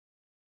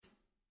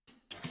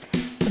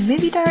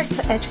Movie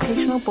Director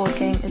educational board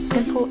game is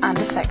simple and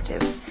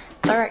effective.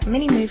 Direct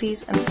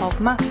mini-movies and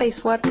solve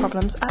math-based word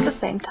problems at the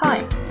same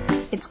time.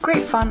 It's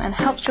great fun and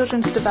helps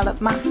children to develop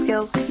math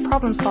skills,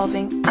 problem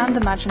solving and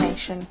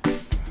imagination.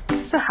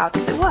 So how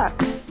does it work?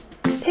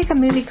 Pick a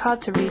movie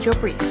card to read your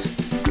brief.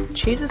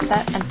 Choose a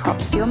set and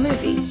props for your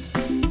movie.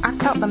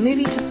 Act out the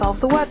movie to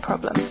solve the word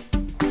problem.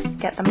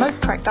 Get the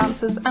most correct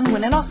answers and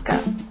win an Oscar.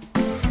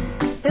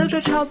 Build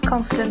your child's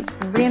confidence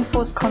and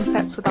reinforce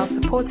concepts with our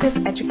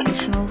supportive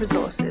educational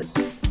resources.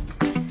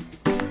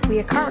 We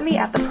are currently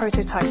at the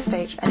prototype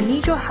stage and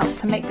need your help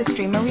to make this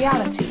dream a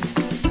reality.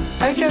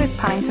 OjO is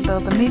planning to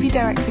build the Movie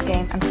Director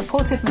game and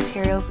supportive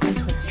materials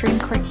into a stream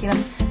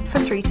curriculum for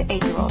 3 to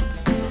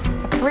 8-year-olds.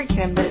 A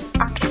curriculum that is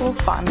actual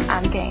fun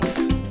and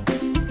games.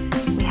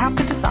 We have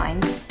the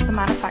designs, the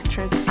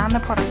manufacturers and the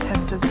product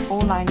testers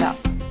all lined up.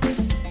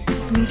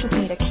 We just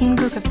need a keen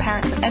group of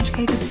parents and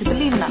educators who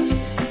believe in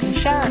us, who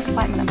share our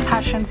excitement and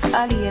passion for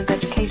early years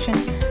education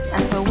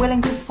and who are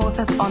willing to support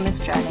us on this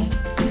journey.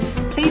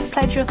 Please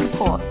pledge your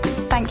support.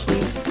 Thank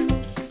you.